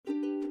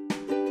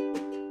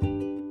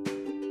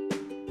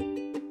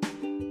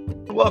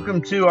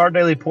Welcome to Our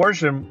Daily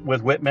Portion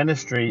with WIT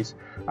Ministries.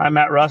 I'm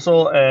Matt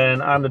Russell,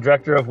 and I'm the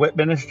director of WIT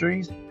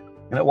Ministries.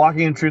 And at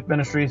Walking in Truth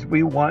Ministries,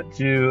 we want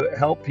to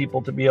help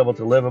people to be able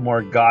to live a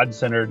more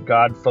God-centered,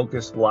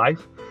 God-focused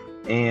life,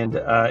 and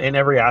in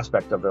every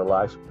aspect of their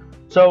life.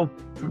 So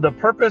the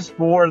purpose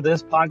for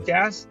this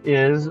podcast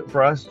is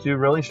for us to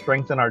really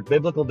strengthen our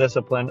biblical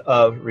discipline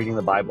of reading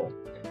the Bible.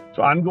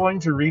 So I'm going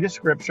to read a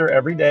scripture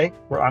every day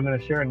where I'm going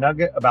to share a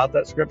nugget about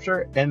that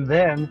scripture, and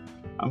then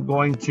I'm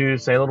going to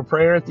say a little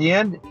prayer at the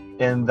end,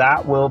 and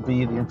that will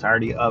be the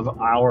entirety of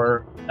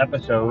our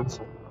episodes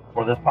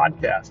for this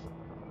podcast.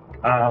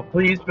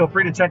 Please feel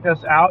free to check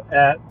us out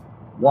at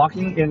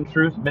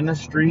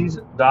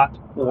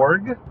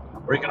walkingintruthministries.org,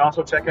 or you can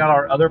also check out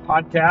our other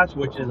podcast,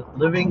 which is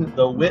Living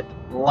the WIT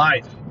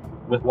Life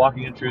with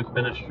Walking in Truth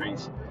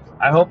Ministries.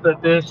 I hope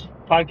that this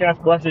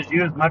podcast blesses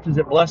you as much as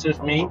it blesses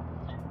me,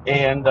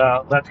 and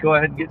let's go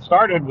ahead and get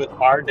started with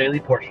our daily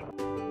portion.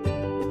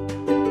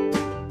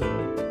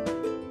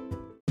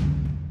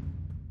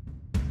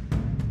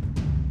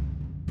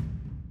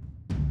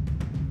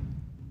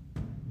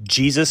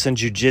 Jesus and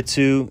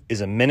Jiu-Jitsu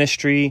is a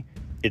ministry,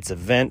 it's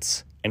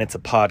events, and it's a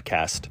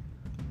podcast,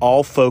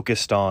 all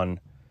focused on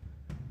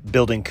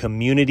building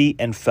community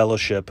and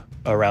fellowship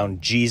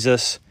around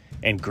Jesus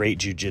and great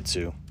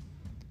Jiu-Jitsu.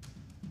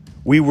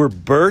 We were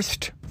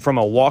birthed from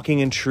a Walking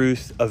in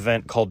Truth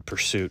event called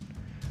Pursuit.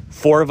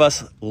 4 of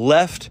us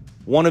left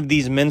one of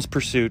these men's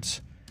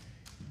pursuits,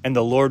 and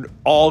the Lord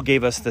all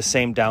gave us the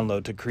same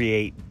download to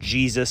create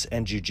Jesus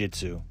and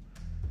Jiu-Jitsu.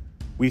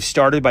 We've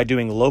started by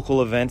doing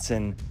local events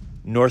in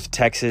North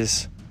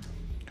Texas.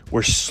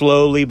 We're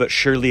slowly but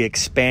surely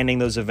expanding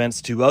those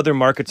events to other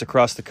markets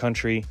across the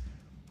country,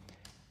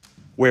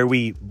 where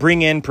we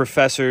bring in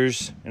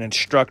professors and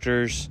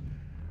instructors.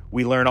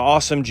 We learn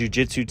awesome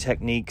jiu-jitsu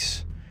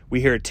techniques.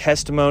 We hear a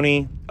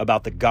testimony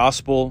about the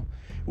gospel.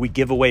 We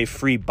give away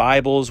free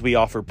Bibles. We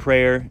offer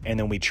prayer, and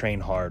then we train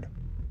hard.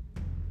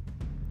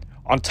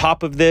 On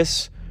top of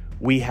this,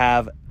 we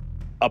have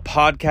a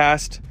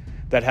podcast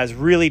that has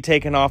really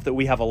taken off that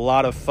we have a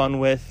lot of fun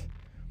with.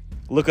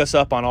 Look us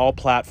up on all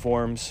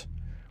platforms.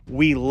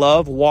 We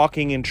love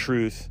Walking in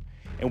Truth,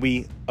 and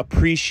we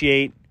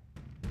appreciate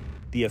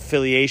the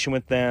affiliation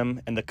with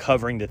them and the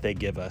covering that they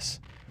give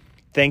us.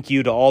 Thank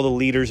you to all the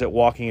leaders at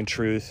Walking in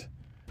Truth.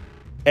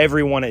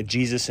 Everyone at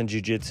Jesus and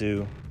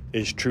Jiu-Jitsu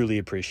is truly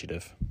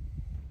appreciative.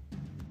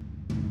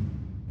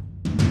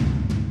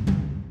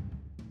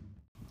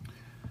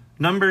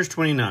 Numbers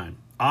 29,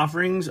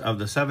 Offerings of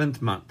the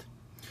 7th month.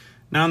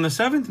 Now in the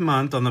 7th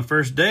month, on the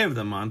first day of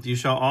the month, you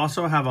shall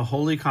also have a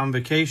holy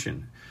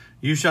convocation.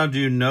 You shall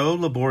do no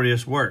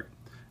laborious work.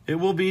 It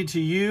will be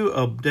to you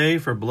a day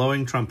for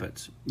blowing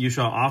trumpets. You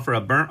shall offer a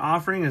burnt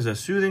offering as a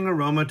soothing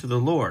aroma to the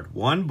Lord,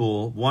 1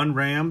 bull, 1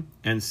 ram,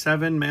 and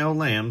 7 male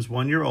lambs,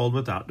 1 year old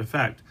without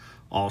defect.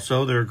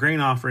 Also their grain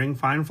offering,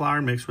 fine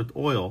flour mixed with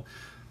oil,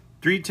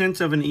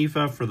 3/10 of an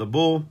ephah for the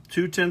bull,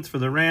 2/10 for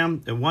the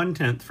ram, and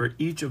 1/10 for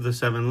each of the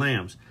 7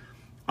 lambs.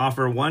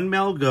 Offer 1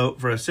 male goat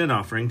for a sin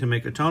offering to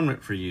make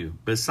atonement for you,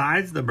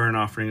 besides the burnt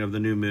offering of the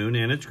new moon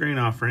and its grain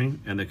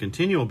offering, and the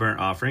continual burnt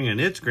offering and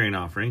its grain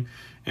offering,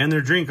 and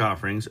their drink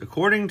offerings,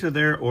 according to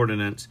their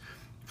ordinance,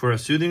 for a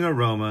soothing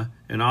aroma,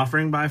 an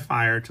offering by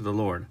fire to the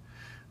Lord.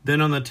 Then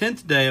on the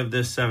 10th day of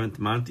this 7th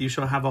month you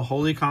shall have a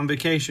holy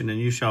convocation, and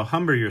you shall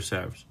humble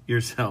yourselves.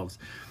 You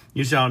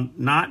shall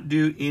not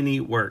do any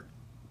work.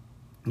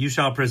 You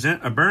shall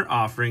present a burnt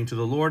offering to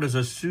the Lord as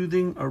a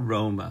soothing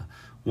aroma,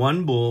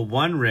 1 bull,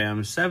 1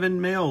 ram, 7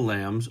 male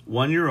lambs,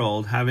 1 year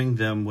old, having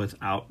them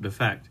without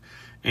defect,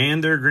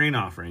 and their grain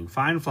offering,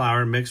 fine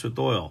flour mixed with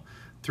oil,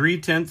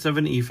 3/10 of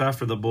an ephah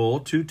for the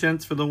bull,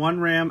 2/10 for the 1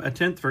 ram,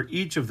 1/10 for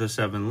each of the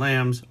 7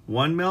 lambs,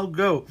 1 male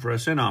goat for a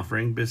sin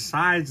offering,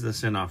 besides the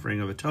sin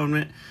offering of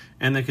atonement,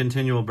 and the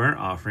continual burnt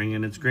offering,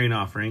 and its grain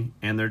offering,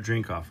 and their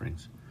drink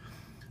offerings.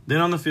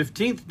 Then on the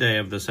 15th day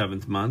of the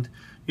 7th month,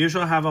 you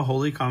shall have a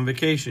holy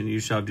convocation.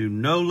 You shall do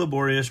no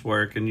laborious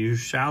work, and you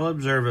shall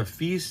observe a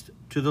feast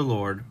to the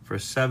Lord for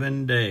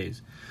 7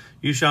 days.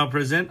 You shall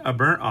present a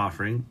burnt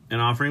offering, an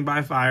offering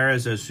by fire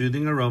as a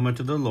soothing aroma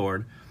to the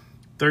Lord,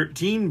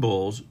 13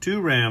 bulls, 2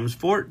 rams,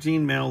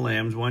 14 male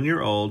lambs, 1 year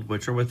old,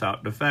 which are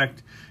without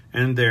defect,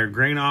 and their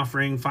grain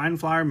offering, fine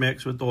flour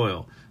mixed with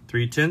oil,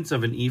 3/10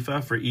 of an ephah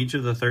for each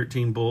of the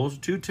 13 bulls,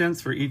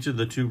 2/10 for each of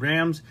the 2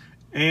 rams,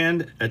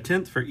 and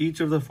 1/10 for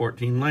each of the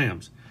 14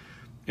 lambs,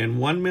 and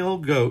 1 male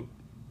goat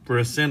for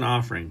a sin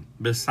offering,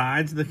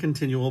 besides the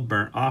continual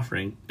burnt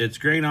offering, its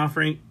grain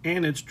offering,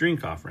 and its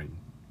drink offering.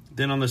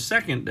 Then on the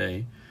 2nd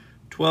day,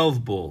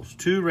 12 bulls,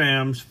 2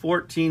 rams,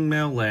 14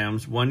 male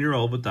lambs, 1 year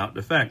old without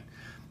defect,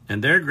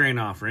 and their grain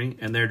offering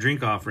and their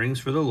drink offerings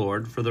for the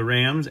Lord, for the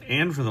rams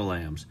and for the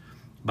lambs,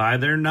 by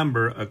their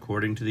number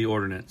according to the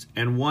ordinance,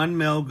 and 1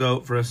 male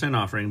goat for a sin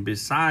offering,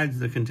 besides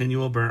the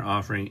continual burnt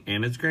offering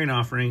and its grain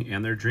offering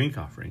and their drink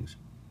offerings.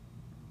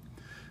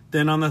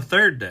 Then on the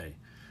 3rd day,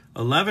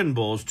 11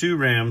 bulls, 2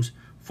 rams,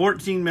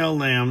 14 male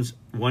lambs,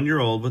 1 year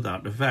old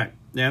without defect,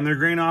 and their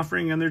grain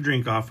offering and their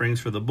drink offerings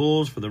for the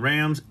bulls, for the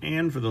rams,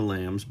 and for the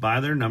lambs,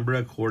 by their number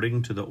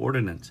according to the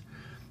ordinance.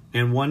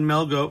 and 1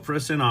 male goat for a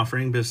sin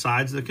offering,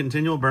 besides the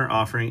continual burnt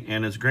offering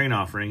and its grain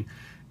offering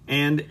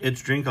and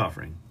its drink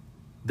offering.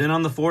 Then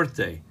on the 4th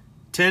day,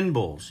 10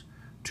 bulls,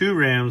 2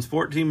 rams,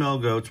 14 male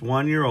goats,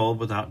 1 year old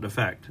without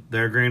defect,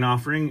 their grain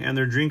offering and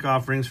their drink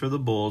offerings for the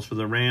bulls, for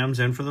the rams,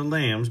 and for the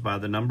lambs by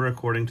the number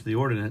according to the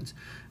ordinance,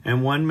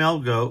 and 1 male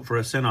goat for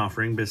a sin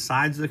offering,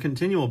 besides the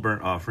continual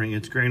burnt offering,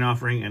 its grain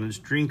offering, and its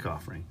drink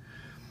offering.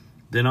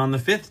 Then on the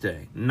 5th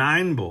day,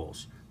 9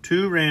 bulls,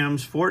 2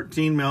 rams,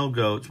 14 male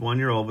goats, 1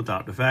 year old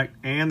without defect,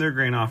 and their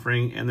grain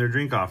offering and their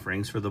drink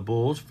offerings for the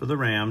bulls, for the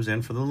rams,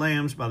 and for the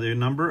lambs by the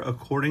number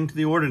according to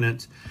the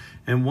ordinance,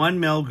 and 1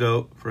 male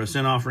goat for a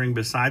sin offering,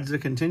 besides the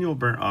continual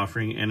burnt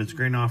offering and its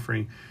grain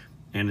offering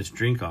and its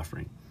drink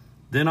offering.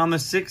 Then on the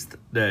 6th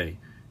day,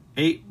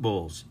 8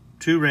 bulls,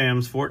 2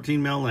 rams,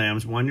 14 male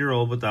lambs, 1 year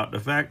old without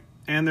defect,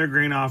 and their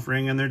grain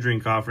offering and their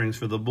drink offerings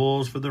for the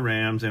bulls, for the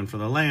rams, and for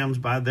the lambs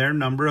by their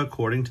number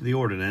according to the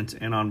ordinance,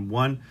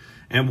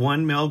 and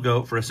 1 male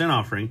goat for a sin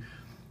offering,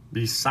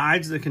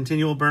 besides the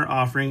continual burnt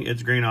offering,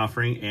 its grain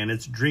offering, and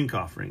its drink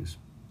offerings.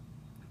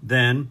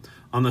 Then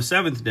on the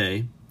 7th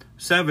day,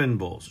 7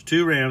 bulls,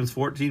 2 rams,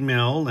 14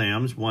 male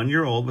lambs, 1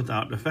 year old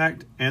without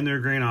defect, and their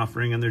grain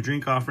offering and their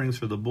drink offerings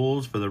for the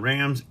bulls, for the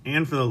rams,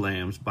 and for the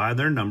lambs by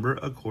their number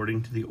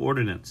according to the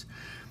ordinance,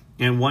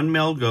 and 1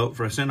 male goat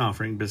for a sin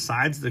offering,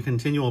 besides the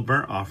continual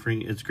burnt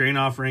offering, its grain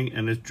offering,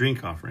 and its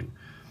drink offering.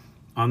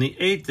 On the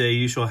 8th day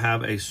you shall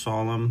have a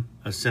solemn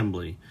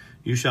assembly.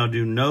 You shall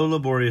do no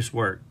laborious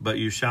work, but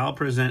you shall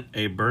present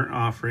a burnt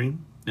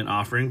offering, an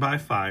offering by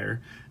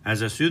fire,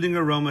 as a soothing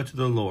aroma to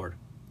the Lord.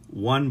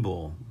 1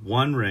 bull,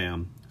 1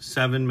 ram,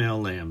 7 male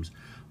lambs,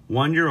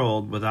 1 year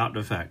old without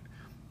defect,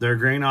 their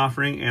grain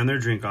offering and their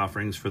drink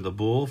offerings for the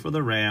bull, for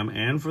the ram,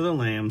 and for the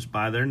lambs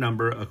by their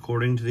number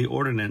according to the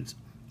ordinance,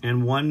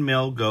 and 1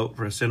 male goat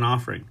for a sin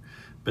offering,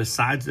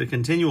 besides the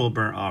continual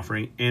burnt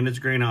offering and its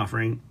grain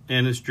offering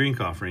and its drink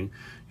offering.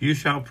 You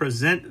shall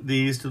present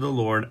these to the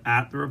Lord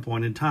at the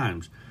appointed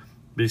times,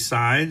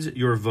 besides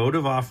your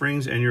votive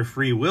offerings and your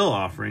free will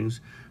offerings,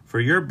 for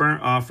your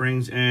burnt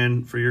offerings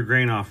and for your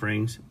grain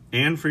offerings,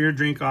 and for your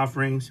drink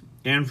offerings,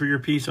 and for your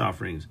peace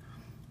offerings.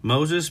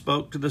 Moses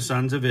spoke to the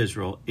sons of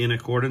Israel in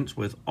accordance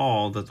with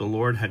all that the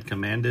Lord had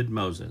commanded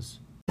Moses.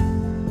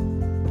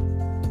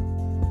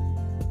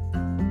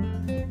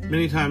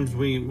 Many times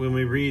when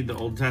we read the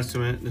Old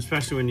Testament, and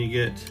especially when you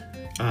get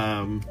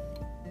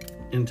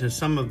into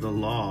some of the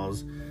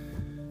laws,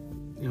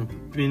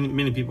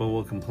 many people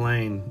will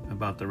complain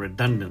about the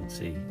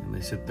redundancy, and they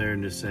sit there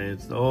and just say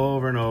it's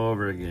over and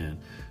over again.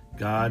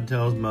 God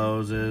tells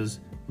Moses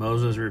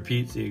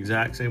repeats the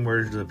exact same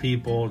words to the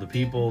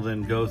people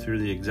then go through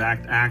the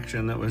exact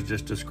action that was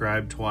just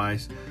described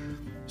twice.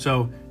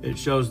 So it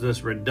shows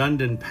this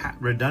redundant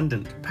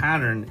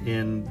pattern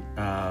in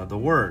the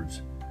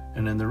words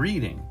and in the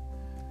reading.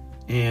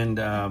 And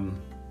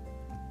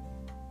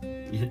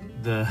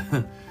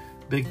the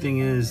big thing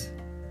is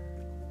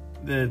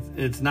that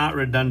it's not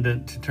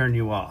redundant to turn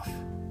you off.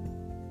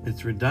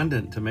 It's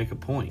redundant to make a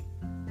point.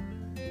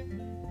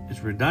 It's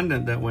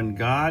redundant that when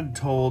God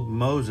told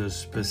Moses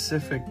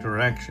specific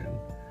direction,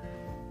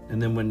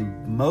 and then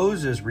when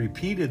Moses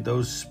repeated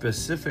those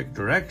specific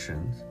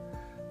directions,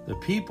 the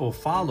people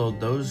followed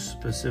those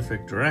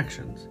specific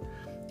directions.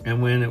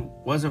 And when it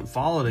wasn't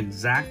followed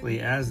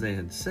exactly as they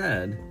had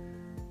said,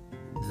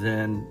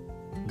 then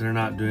they're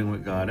not doing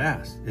what God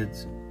asked.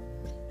 It's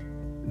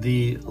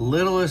the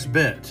littlest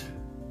bit,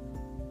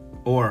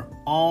 or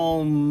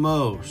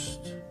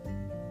almost,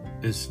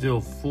 is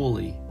still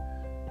fully.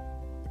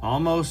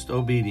 Almost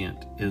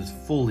obedient is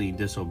fully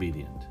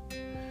disobedient.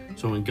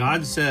 So when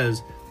God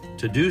says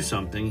to do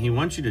something, He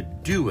wants you to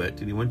do it,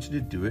 and He wants you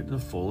to do it the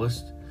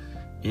fullest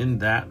in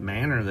that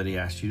manner that He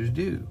asked you to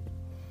do.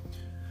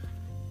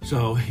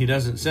 So He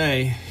doesn't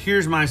say,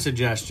 here's my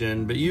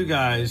suggestion, but you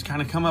guys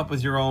kind of come up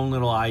with your own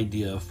little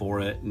idea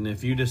for it, and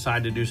if you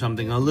decide to do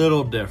something a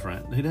little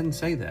different. He doesn't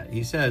say that.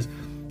 He says,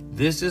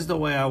 this is the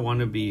way I want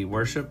to be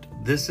worshiped.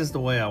 This is the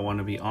way I want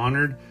to be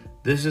honored.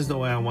 This is the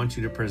way I want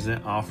you to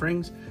present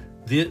offerings.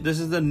 This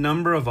is the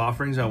number of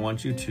offerings I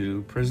want you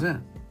to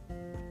present.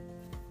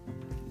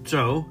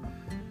 So,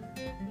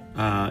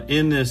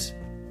 in this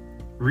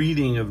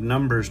reading of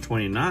Numbers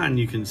 29,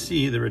 you can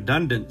see the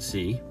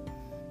redundancy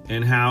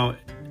and how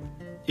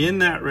in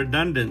that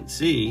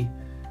redundancy,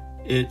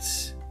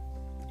 it's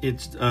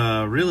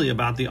really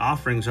about the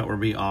offerings that were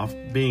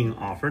being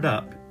offered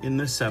up in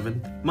the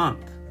 7th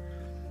month.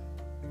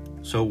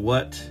 So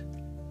what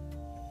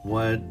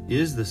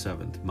is the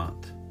 7th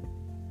month?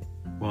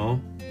 Well,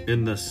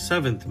 in the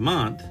 7th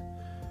month,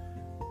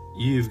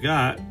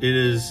 it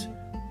is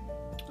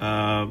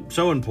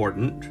so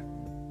important.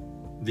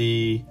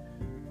 You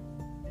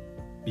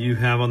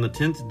have on the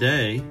 10th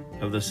day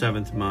of the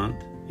 7th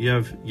month, you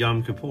have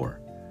Yom Kippur.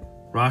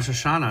 Rosh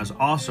Hashanah is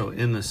also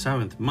in the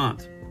 7th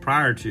month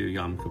prior to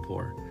Yom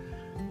Kippur.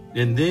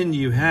 And then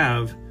you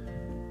have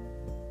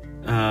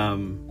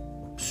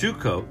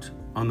Sukkot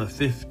on the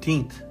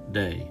 15th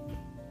day.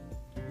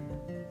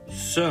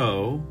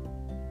 So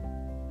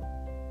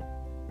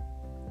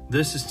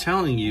this is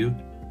telling you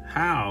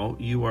how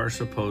you are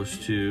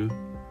supposed to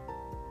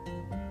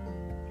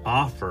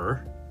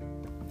offer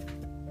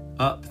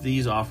up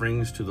these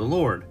offerings to the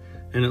Lord.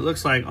 And it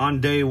looks like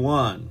on day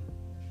one,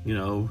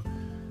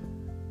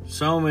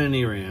 so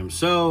many rams,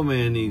 so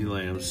many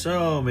lambs,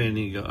 so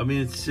many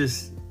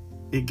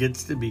it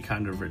gets to be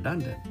kind of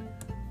redundant.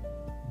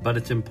 But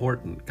it's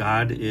important.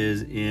 God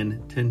is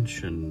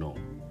intentional.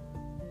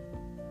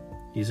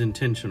 He's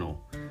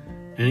intentional.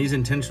 And he's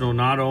intentional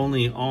not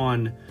only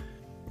on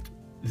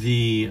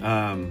the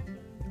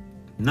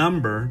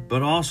number,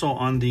 but also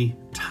on the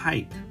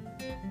type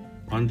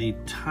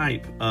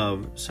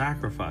of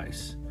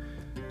sacrifice.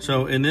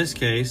 So in this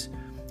case,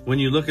 when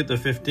you look at the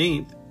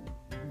 15th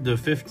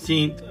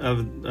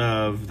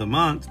of the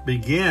month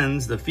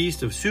begins the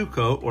Feast of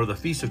Sukkot, or the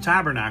Feast of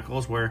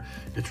Tabernacles, where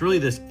it's really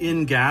this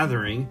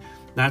ingathering.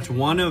 That's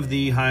one of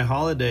the high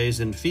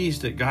holidays and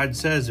feasts that God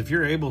says, if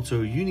you're able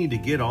to, you need to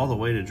get all the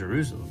way to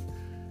Jerusalem.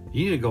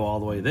 You need to go all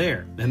the way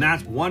there. And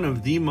that's one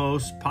of the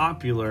most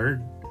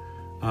popular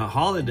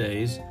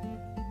holidays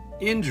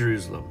in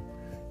Jerusalem.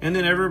 And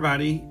then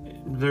everybody,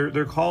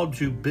 they're called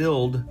to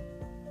build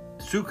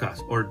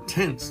sukkahs, or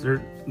tents.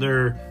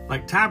 They're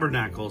like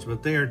tabernacles,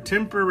 but they are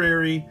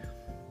temporary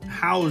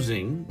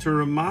housing to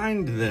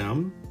remind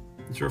them,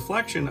 it's a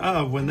reflection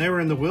of when they were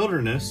in the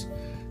wilderness,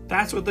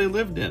 that's what they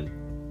lived in.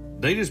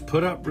 They just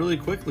put up really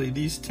quickly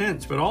these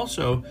tents, but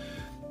also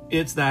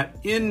it's that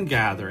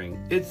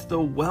ingathering. It's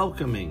the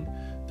welcoming.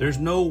 There's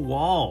no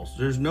walls.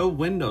 There's no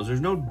windows.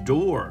 There's no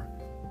door.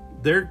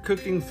 They're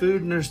cooking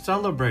food and they're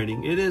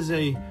celebrating.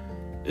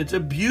 It's a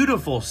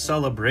beautiful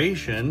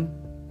celebration.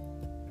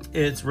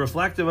 It's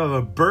reflective of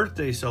a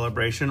birthday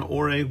celebration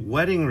or a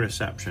wedding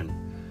reception,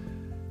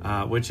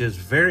 which is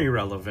very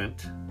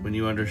relevant when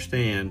you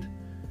understand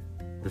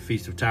the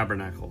Feast of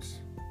Tabernacles.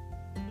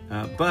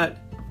 But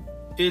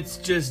it's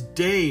just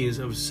days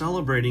of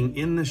celebrating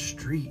in the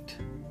street.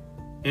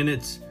 And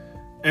it's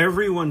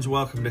everyone's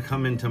welcome to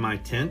come into my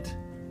tent.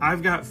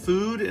 I've got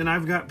food and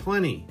I've got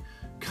plenty.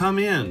 Come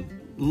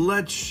in.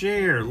 Let's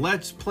share.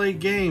 Let's play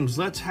games.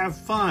 Let's have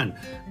fun.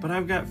 But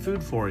I've got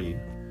food for you.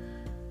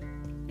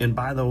 And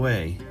by the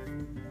way,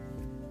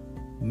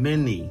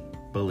 many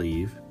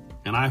believe,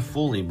 and I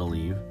fully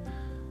believe,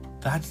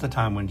 that's the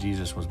time when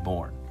Jesus was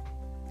born.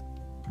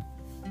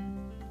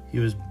 He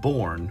was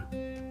born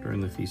during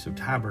the Feast of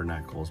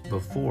Tabernacles,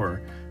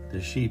 before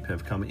the sheep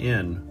have come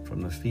in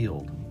from the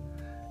field.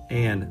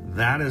 And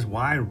that is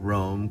why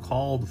Rome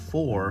called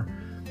for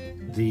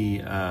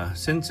the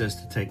census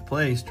to take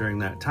place during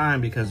that time,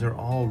 because they're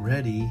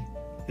already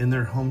in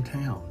their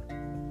hometown.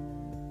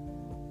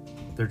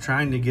 They're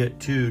trying to get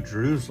to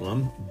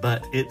Jerusalem,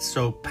 but it's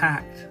so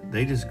packed,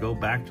 they just go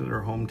back to their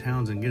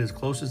hometowns and get as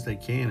close as they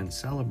can and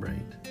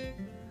celebrate.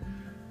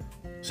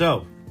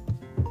 So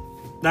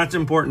that's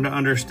important to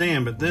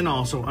understand, but then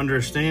also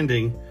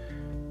understanding,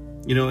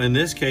 in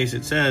this case,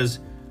 it says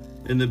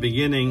in the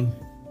beginning,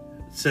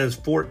 it says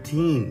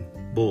 14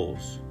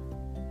 bulls.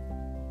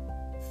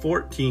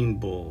 14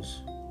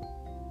 bulls.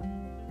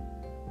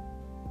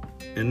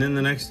 And then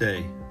the next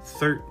day,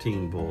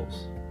 13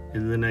 bulls.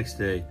 And the next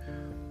day,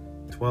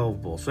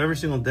 12 bulls. So every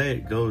single day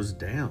it goes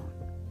down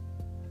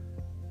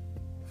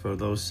for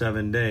those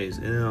 7 days.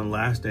 And then on the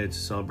last day, it's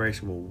a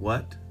celebration. Well,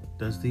 what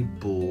does the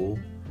bull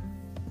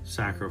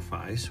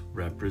sacrifice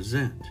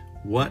represent?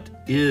 What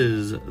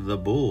is the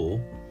bull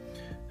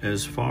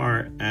as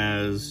far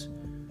as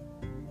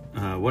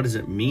what does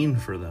it mean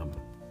for them?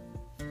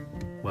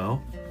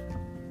 Well,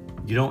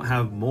 you don't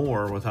have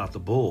more without the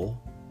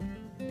bull.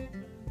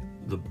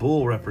 The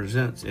bull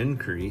represents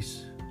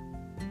increase,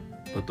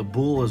 but the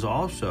bull is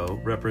also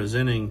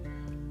representing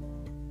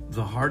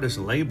the hardest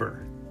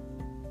labor,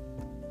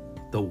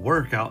 the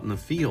work out in the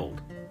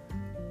field.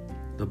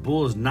 The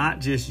bull is not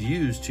just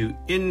used to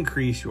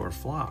increase your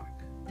flock.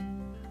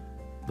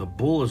 The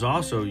bull is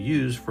also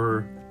used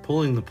for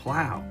pulling the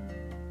plow,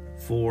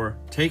 for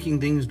taking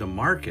things to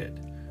market.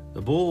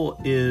 The bull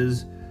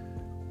is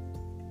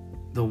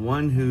the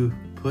one who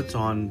puts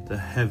on the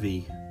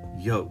heavy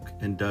yoke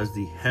and does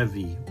the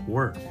heavy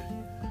work.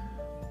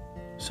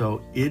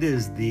 So it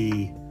is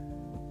the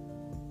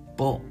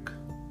bulk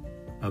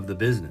of the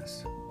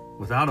business.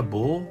 Without a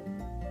bull,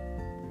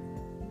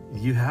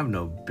 you have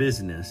no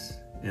business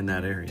in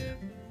that area.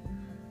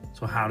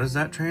 So how does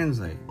that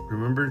translate?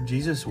 Remember,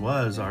 Jesus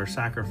was our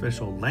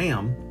sacrificial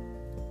lamb.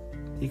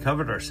 He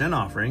covered our sin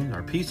offering,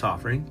 our peace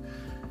offering.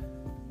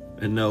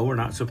 And no, we're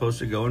not supposed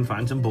to go and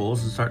find some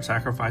bulls and start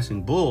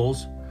sacrificing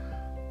bulls.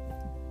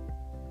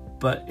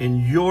 But in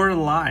your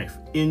life,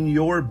 in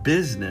your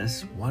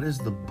business, what is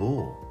the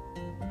bull?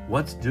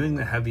 What's doing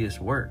the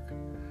heaviest work?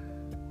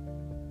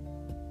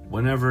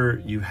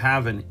 Whenever you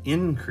have an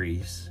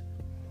increase,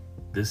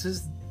 this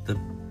is the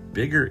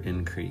bigger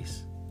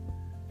increase.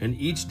 And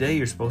each day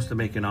you're supposed to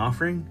make an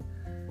offering,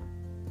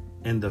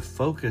 and the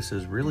focus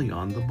is really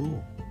on the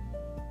bull.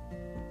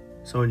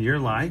 So in your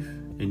life,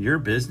 in your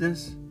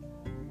business,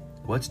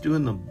 what's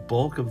doing the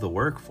bulk of the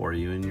work for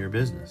you in your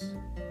business?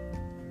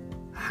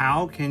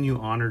 How can you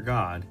honor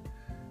God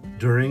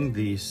during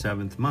the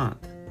 7th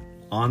month?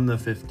 on the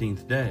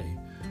 15th day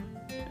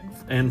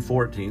and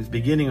 14th,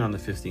 beginning on the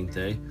 15th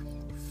day,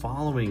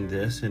 following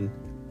this and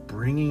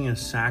bringing a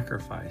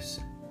sacrifice,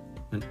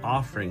 an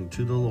offering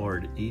to the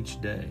Lord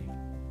each day.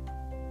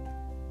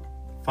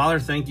 Father,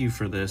 thank you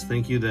for this.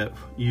 Thank you that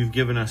you've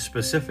given us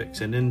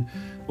specifics. And in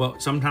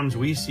what sometimes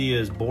we see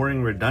as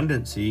boring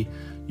redundancy,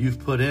 you've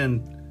put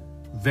in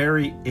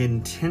very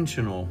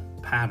intentional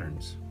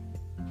patterns.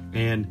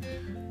 And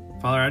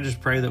Father, I just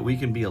pray that we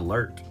can be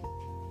alert,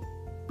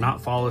 not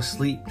fall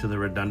asleep to the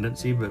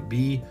redundancy, but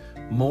be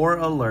more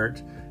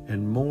alert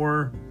and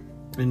more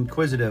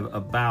inquisitive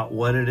about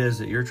what it is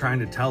that you're trying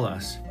to tell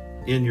us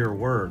in your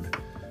word,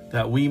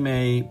 that we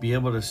may be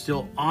able to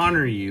still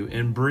honor you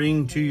and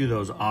bring to you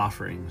those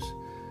offerings,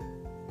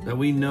 that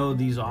we know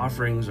these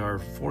offerings are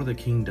for the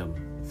kingdom,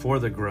 for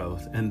the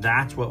growth, and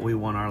that's what we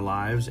want our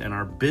lives and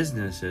our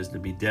businesses to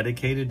be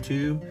dedicated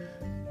to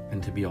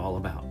and to be all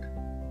about.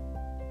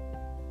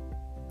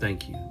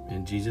 Thank you.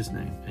 In Jesus'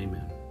 name,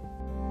 amen.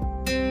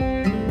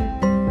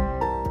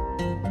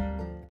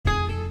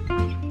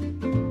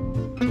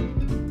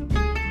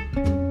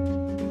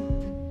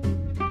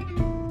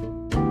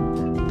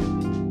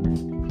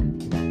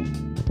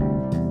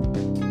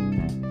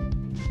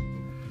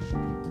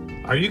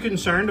 Are you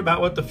concerned about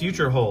what the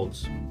future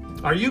holds?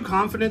 Are you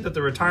confident that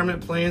the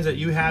retirement plans that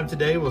you have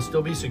today will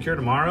still be secure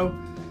tomorrow?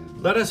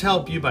 Let us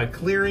help you by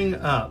clearing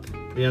up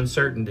the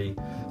uncertainty.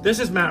 This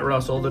is Matt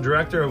Russell, the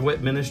director of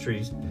WIT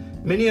Ministries.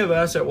 Many of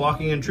us at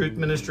Walking in Truth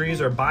Ministries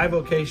are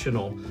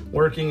bivocational,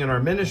 working in our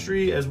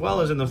ministry as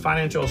well as in the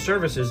financial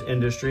services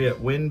industry at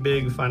Win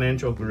Big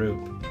Financial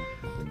Group.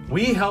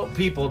 We help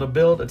people to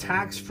build a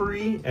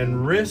tax-free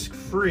and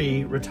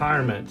risk-free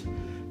retirement.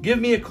 Give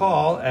me a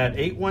call at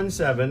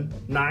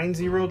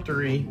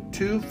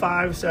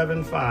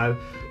 817-903-2575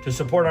 to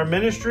support our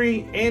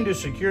ministry and to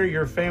secure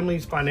your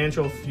family's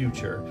financial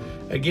future.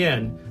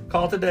 Again,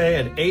 call today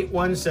at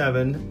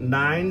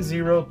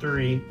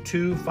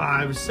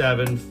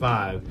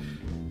 817-903-2575.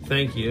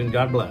 Thank you and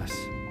God bless.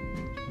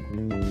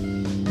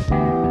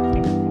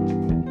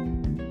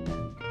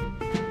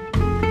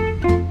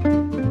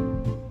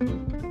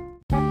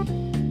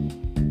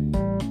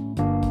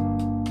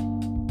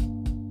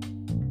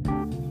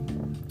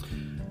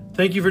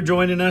 Thank you for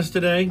joining us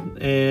today,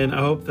 and I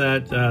hope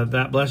that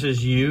that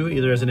blesses you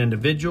either as an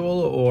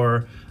individual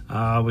or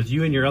with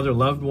you and your other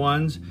loved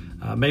ones.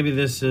 Maybe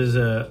this is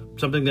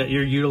something that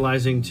you're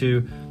utilizing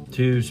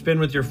to spend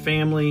with your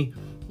family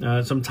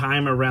some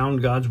time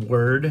around God's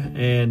Word,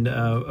 and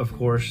of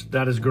course,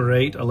 that is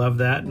great. I love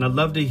that, and I'd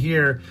love to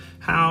hear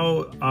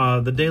how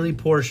the Daily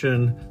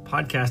Portion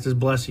podcast is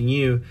blessing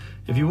you.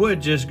 If you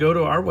would, just go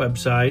to our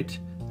website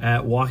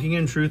at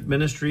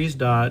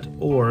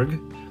walkingintruthministries.org.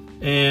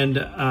 And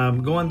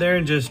go on there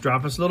and just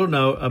drop us a little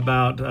note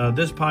about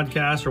this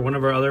podcast or one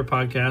of our other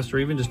podcasts, or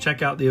even just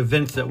check out the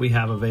events that we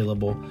have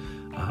available.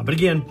 But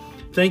again,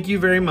 thank you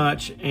very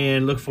much,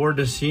 and look forward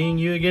to seeing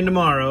you again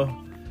tomorrow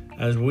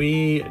as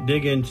we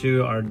dig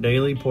into our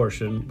daily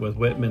portion with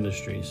WIT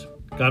Ministries.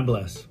 God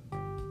bless.